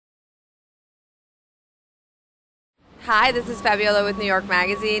Hi, this is Fabiola with New York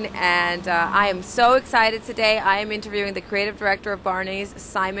Magazine, and I am so excited today. I am interviewing the creative director of Barney's,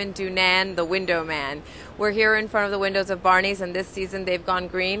 Simon Dunan, the Window Man. We're here in front of the windows of Barney's, and this season they've gone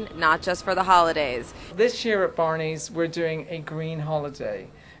green, not just for the holidays. This year at Barney's, we're doing a green holiday.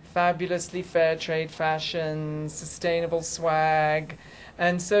 Fabulously fair trade fashion, sustainable swag.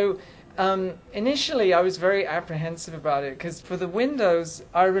 And so initially I was very apprehensive about it because for the windows,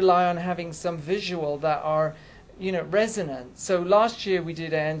 I rely on having some visual that are resonant. So last year we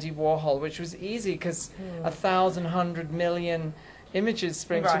did Andy Warhol, which was easy because 1,100 million images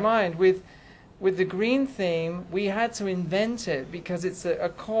spring to mind. With the green theme, we had to invent it because it's a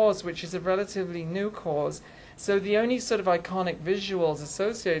cause which is a relatively new cause. So the only sort of iconic visuals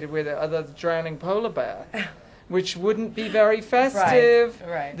associated with it are the drowning polar bear, which wouldn't be very festive.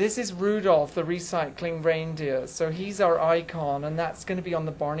 Right. This is Rudolph, the recycling reindeer. So he's our icon, and that's going to be on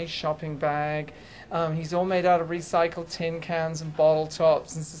the Barney shopping bag. He's all made out of recycled tin cans and bottle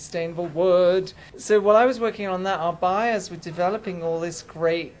tops and sustainable wood. So while I was working on that, our buyers were developing all this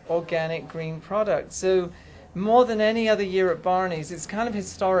great organic green product. So more than any other year at Barney's, it's kind of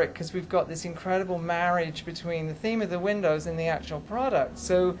historic because we've got this incredible marriage between the theme of the windows and the actual product.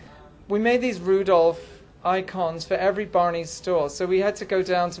 So we made these Rudolph icons for every Barney's store. So we had to go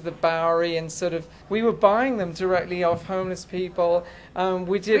down to the Bowery and we were buying them directly off homeless people.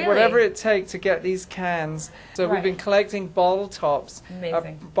 We did whatever it takes to get these cans. So we've been collecting bottle tops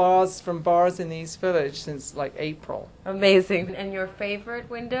from bars in the East Village since like April. Amazing. And your favorite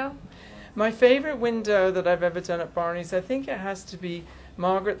window? My favorite window that I've ever done at Barney's, I think it has to be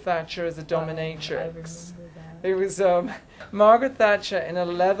Margaret Thatcher as a dominatrix. I remember that. It was Margaret Thatcher in a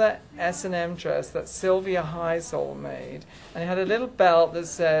leather S&M dress that Sylvia Heisel made. And it had a little belt that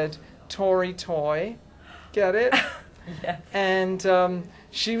said, Tory Toy. Get it? Yes. And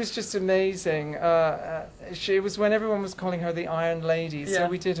she was just amazing. It was when everyone was calling her the Iron Lady. So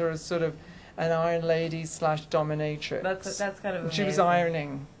we did her as sort of an Iron Lady / dominatrix. That's kind of amazing. She was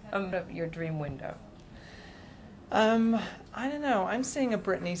ironing. Your dream window? I don't know. I'm seeing a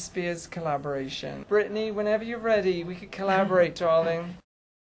Britney Spears collaboration. Britney, whenever you're ready, we could collaborate, darling.